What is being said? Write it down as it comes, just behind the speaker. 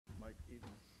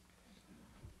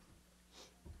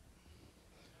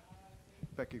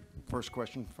Becky, first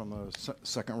question from the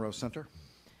second row center.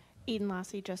 Eden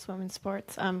Lassie, Just Women's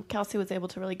Sports. Kelsey was able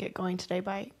to really get going today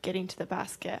by getting to the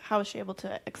basket. How was she able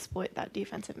to exploit that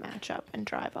defensive matchup and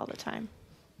drive all the time?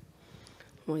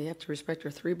 Well, you have to respect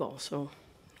her three ball. So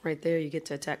right there, you get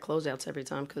to attack closeouts every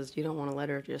time because you don't want to let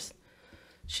her just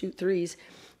shoot threes.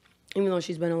 Even though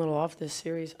she's been a little off this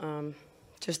series,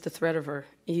 just the threat of her,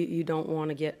 you don't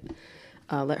want to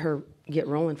let her get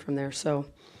rolling from there. So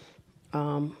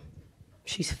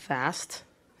she's fast.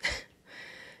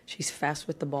 She's fast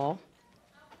with the ball.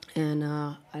 And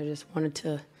I just wanted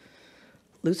to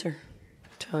lose her.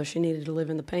 So she needed to live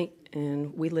in the paint,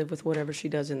 and we live with whatever she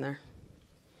does in there.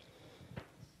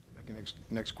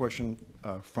 Next question,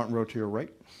 front row to your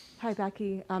right. Hi,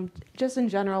 Becky. Just in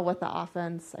general with the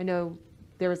offense, I know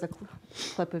there was a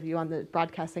clip of you on the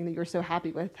broadcast saying that you were so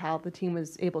happy with how the team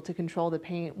was able to control the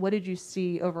paint. What did you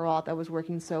see overall that was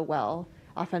working so well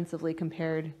offensively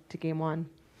compared to game one?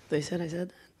 They said I said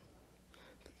that.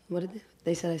 What did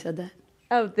they said I said that?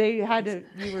 Oh, they had to.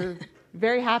 You were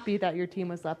very happy that your team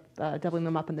was up, doubling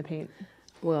them up in the paint.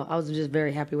 Well, I was just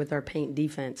very happy with our paint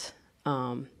defense.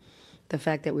 The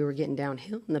fact that we were getting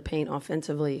downhill in the paint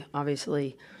offensively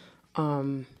obviously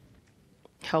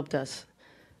helped us.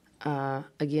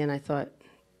 Again, I thought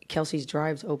Kelsey's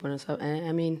drives opened us up. And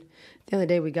I mean, at the end of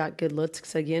the day, we got good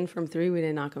looks again from three. We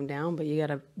didn't knock them down, but you got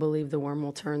to believe the worm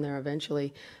will turn there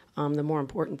eventually. The more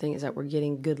important thing is that we're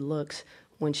getting good looks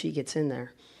when she gets in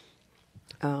there.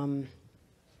 But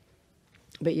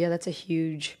yeah, that's a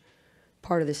huge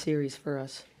part of the series for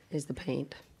us is the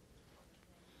paint.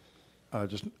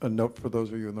 Just a note for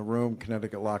those of you in the room,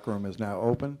 Connecticut locker room is now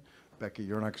open. Becky,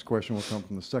 your next question will come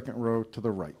from the second row to the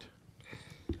right.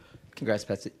 Congrats,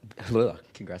 Becky.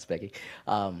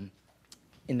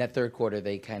 In that third quarter,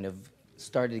 they kind of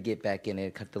started to get back in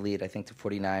it, cut the lead, I think, to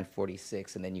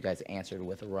 49-46, and then you guys answered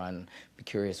with a run. Be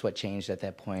curious what changed at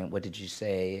that point. What did you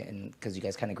say? And because you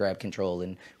guys kind of grabbed control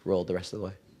and rolled the rest of the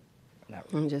way.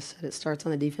 I just said it starts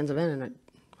on the defensive end, and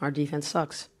our defense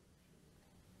sucks.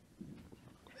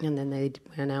 And then they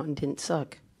went out and didn't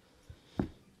suck.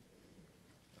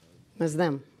 That's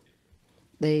them.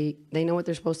 They know what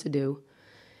they're supposed to do,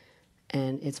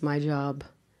 and it's my job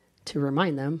to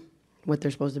remind them what they're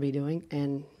supposed to be doing.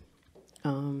 And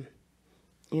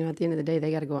at the end of the day, they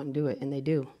got to go out and do it, and they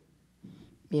do.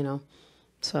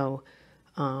 So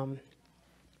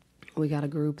we got a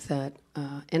group that,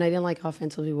 and I didn't like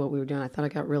offensively what we were doing. I thought I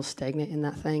got real stagnant in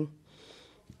that thing,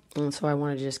 and so I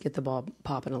wanted to just get the ball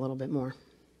popping a little bit more.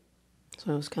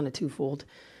 So it was kind of twofold.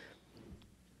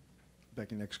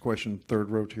 Becky, next question, third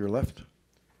row to your left.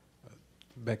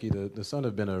 Becky, the Sun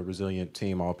have been a resilient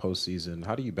team all postseason.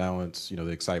 How do you balance, the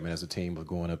excitement as a team of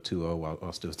going up 2-0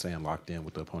 while still staying locked in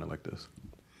with the opponent like this?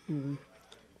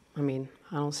 I mean,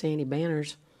 I don't see any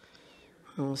banners.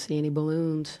 I don't see any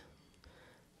balloons.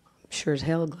 I'm sure as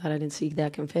hell glad I didn't see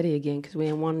that confetti again because we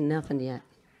ain't won nothing yet.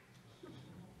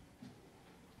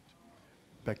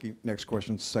 Becky, next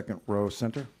question, second row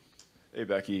center. Hey,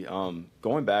 Becky.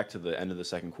 Going back to the end of the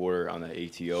second quarter on the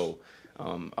ATO,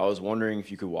 I was wondering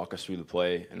if you could walk us through the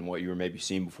play and what you were maybe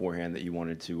seeing beforehand that you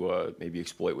wanted to maybe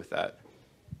exploit with that.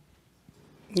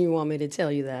 You want me to tell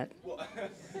you that? Well,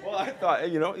 I thought,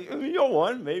 you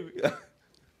won, maybe.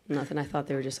 Nothing. I thought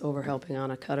they were just overhelping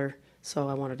on a cutter, so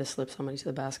I wanted to slip somebody to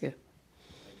the basket.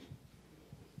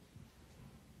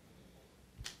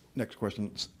 Next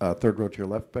question, third row to your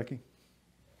left, Becky.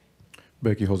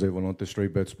 Becky, Jose Valente,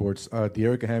 Straight Bet Sports.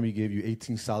 De'Erica Hammon gave you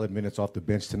 18 solid minutes off the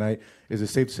bench tonight. Is it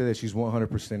safe to say that she's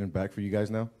 100% in back for you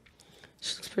guys now?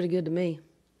 She looks pretty good to me.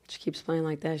 She keeps playing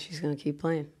like that, she's going to keep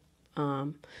playing.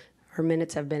 Her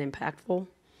minutes have been impactful.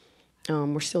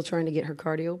 We're still trying to get her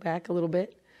cardio back a little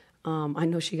bit. I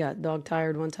know she got dog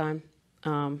tired one time.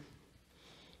 I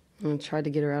tried to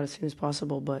get her out as soon as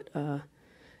possible, but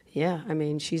yeah, I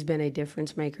mean, she's been a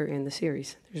difference maker in the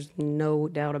series. There's no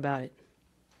doubt about it.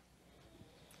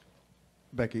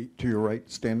 Becky, to your right,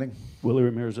 standing. Willie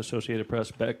Ramirez, Associated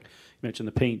Press. Beck, you mentioned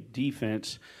the paint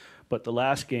defense, but the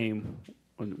last game,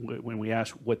 when we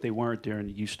asked what they weren't there, and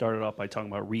you started off by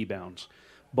talking about rebounds,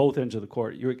 both ends of the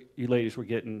court, you ladies were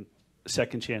getting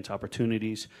second chance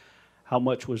opportunities. How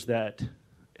much was that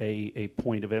a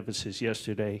point of emphasis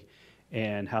yesterday,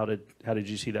 and how did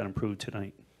you see that improve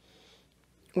tonight?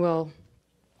 Well,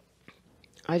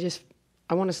 I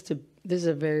want us to. This is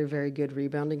a very, very good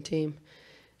rebounding team.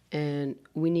 And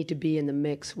we need to be in the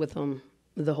mix with them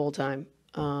the whole time.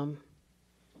 I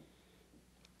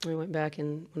went back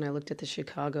and when I looked at the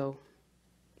Chicago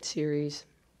series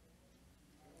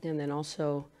and then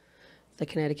also the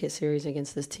Connecticut series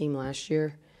against this team last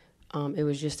year, it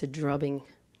was just a drubbing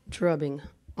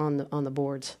on the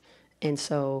boards. And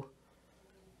so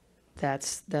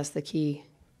that's the key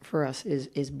for us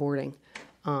is boarding.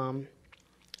 And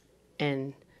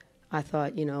I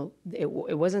thought, it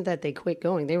wasn't that they quit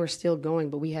going. They were still going,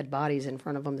 but we had bodies in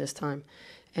front of them this time.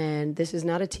 And this is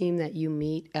not a team that you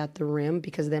meet at the rim,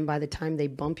 because then by the time they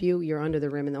bump you, you're under the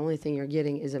rim, and the only thing you're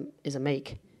getting is a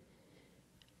make.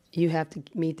 You have to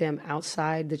meet them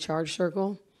outside the charge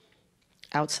circle,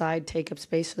 outside, take up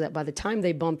space, so that by the time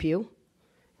they bump you,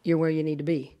 you're where you need to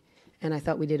be. And I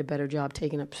thought we did a better job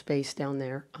taking up space down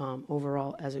there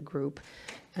overall as a group.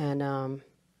 And,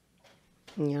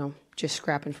 just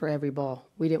scrapping for every ball.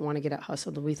 We didn't want to get out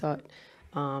hustled. We thought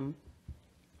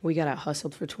we got out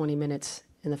hustled for 20 minutes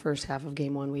in the first half of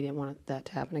game one. We didn't want that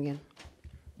to happen again.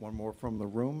 One more from the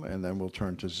room, and then we'll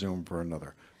turn to Zoom for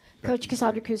another. Coach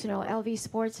Cassandra Cousineau, LV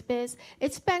Sports Biz.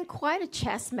 It's been quite a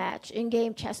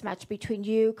in-game chess match between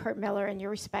you, Kurt Miller, and your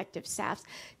respective staffs.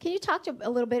 Can you talk a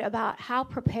little bit about how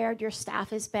prepared your staff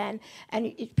has been,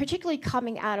 and particularly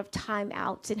coming out of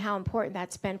timeouts, and how important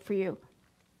that's been for you?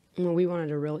 Well, we wanted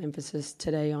a real emphasis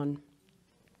today on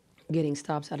getting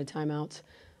stops out of timeouts.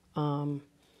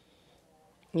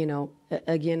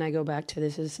 Again, I go back to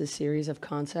this is a series of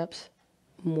concepts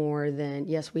more than,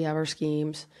 yes, we have our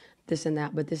schemes, this and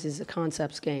that, but this is a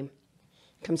concepts game.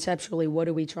 Conceptually, what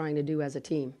are we trying to do as a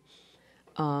team?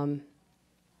 And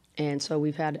so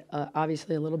we've had,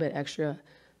 obviously, a little bit extra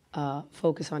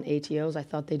focus on ATOs. I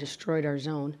thought they destroyed our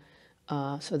zone.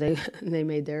 So they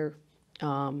made their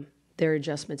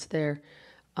adjustments there.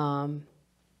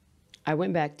 I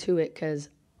went back to it because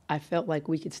I felt like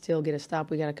we could still get a stop.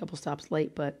 We got a couple stops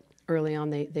late, but early on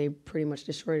they pretty much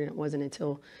destroyed it. And it wasn't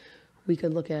until we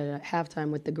could look at it at halftime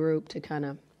with the group to kind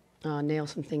of nail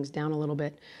some things down a little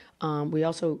bit. We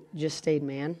also just stayed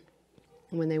man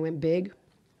when they went big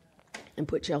and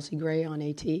put Chelsea Gray on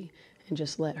AT and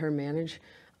just let her manage.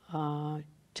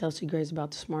 Chelsea Gray's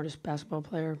about the smartest basketball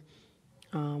player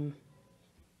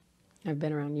I've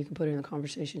been around. You can put her in the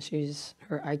conversation.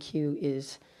 Her IQ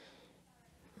is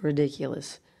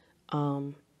ridiculous.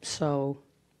 So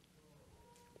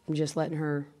I'm just letting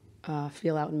her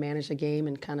feel out and manage the game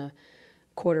and kind of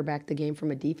quarterback the game from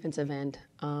a defensive end,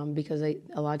 because a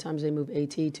lot of times they move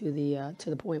AT to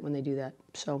the point when they do that.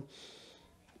 So,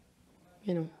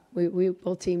 we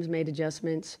both teams made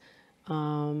adjustments.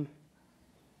 I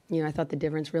thought the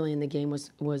difference really in the game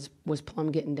was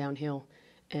Plum getting downhill,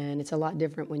 and it's a lot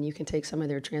different when you can take some of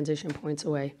their transition points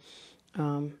away.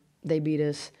 They beat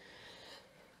us.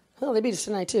 Well, they beat us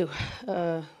tonight too,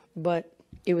 but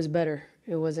it was better.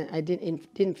 It wasn't. I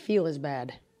didn't feel as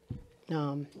bad.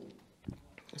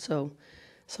 So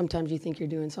sometimes you think you're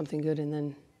doing something good, and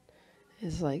then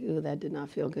it's like, ooh, that did not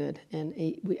feel good. And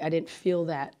I didn't feel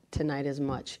that tonight as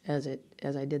much as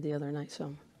I did the other night.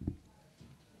 So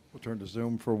We'll turn to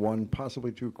Zoom for one,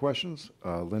 possibly two questions.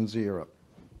 Lindsay, you're up.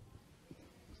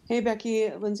 Hey, Becky,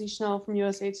 Lindsay Schnell from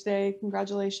USA Today.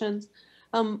 Congratulations.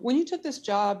 When you took this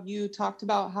job, you talked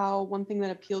about how one thing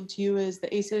that appealed to you is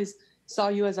the Aces saw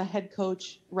you as a head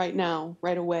coach right now,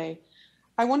 right away.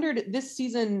 I wondered this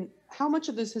season, how much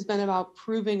of this has been about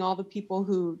proving all the people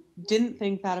who didn't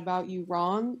think that about you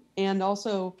wrong? And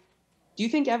also, do you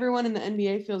think everyone in the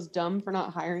NBA feels dumb for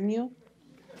not hiring you?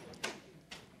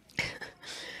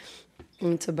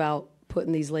 It's about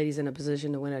putting these ladies in a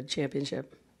position to win a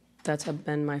championship. That's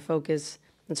been my focus.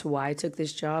 That's why I took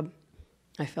this job.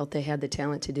 I felt they had the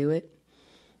talent to do it.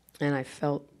 And I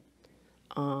felt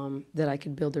that I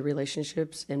could build the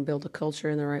relationships and build a culture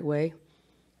in the right way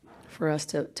for us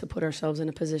to put ourselves in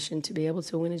a position to be able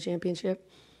to win a championship.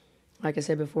 Like I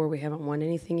said before, we haven't won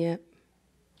anything yet.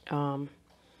 All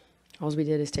we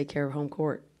did is take care of home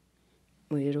court.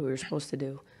 We did what we were supposed to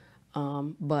do.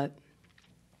 But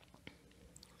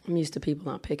I'm used to people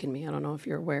not picking me. I don't know if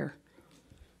you're aware.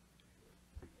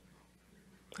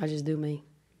 I just do me.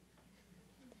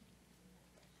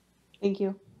 Thank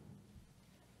you.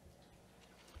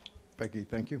 Becky,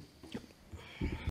 thank you.